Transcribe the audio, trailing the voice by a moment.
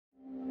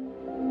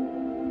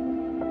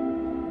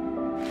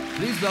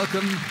Please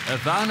welcome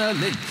Evanna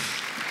Lynch.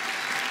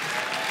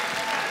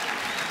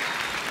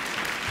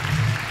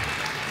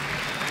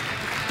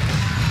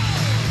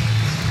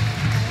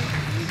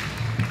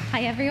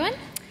 Hi everyone.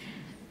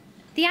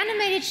 The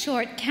animated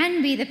short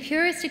can be the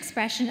purest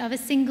expression of a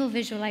single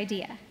visual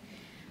idea.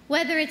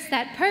 Whether it's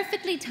that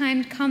perfectly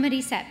timed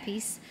comedy set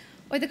piece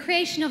or the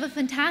creation of a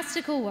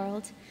fantastical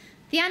world,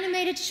 the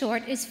animated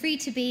short is free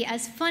to be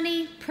as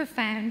funny,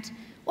 profound,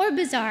 or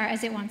bizarre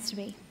as it wants to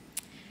be.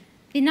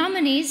 The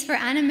nominees for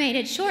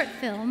animated short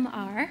film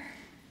are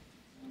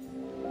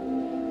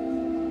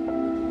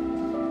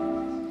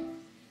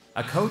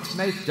A Coat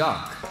Made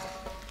Dark,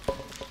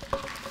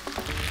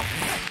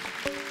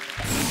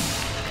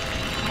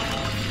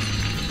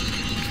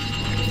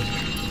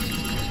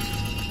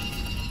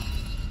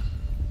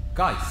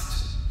 Geist,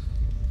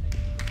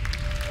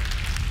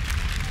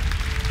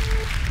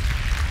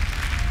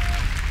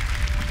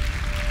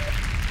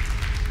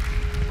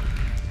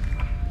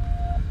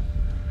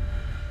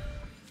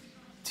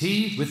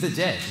 Tea with the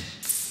Dead,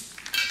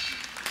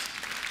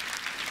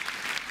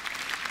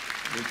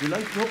 Would you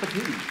like a cup of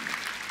tea?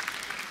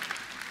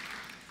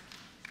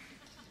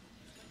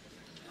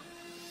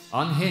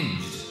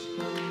 Unhinged,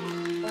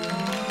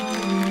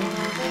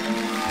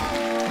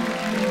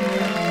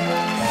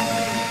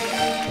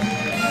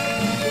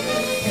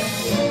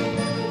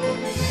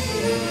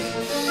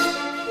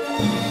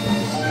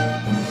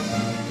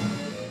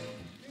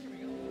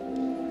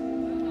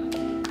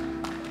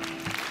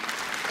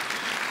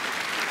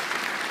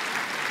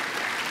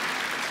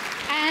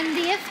 and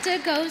the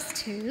IFTA goes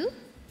to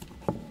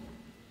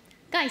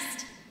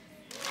Geist.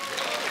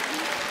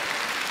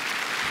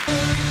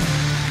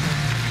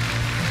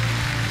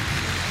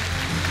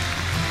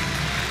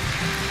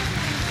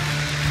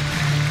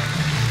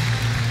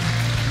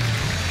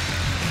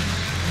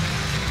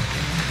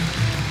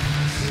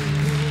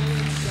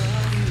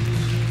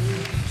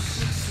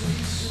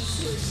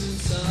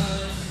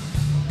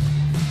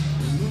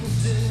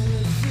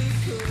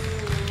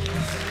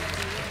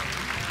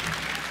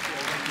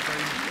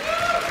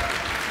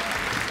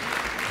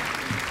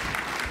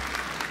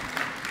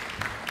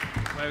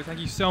 Well, thank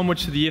you so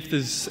much to the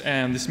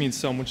IFTAs. This means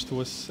so much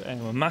to us. A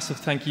massive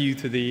thank you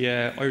to the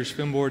Irish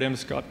Film Board, Emma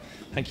Scott.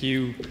 Thank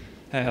you,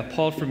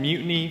 Paul from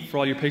Mutiny, for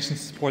all your patience and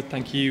support.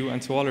 Thank you, and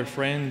to all our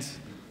friends,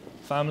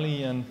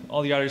 family, and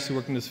all the artists who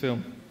worked in this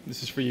film.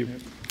 This is for you.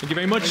 Thank you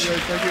very much.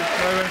 Thank you.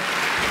 Bye-bye.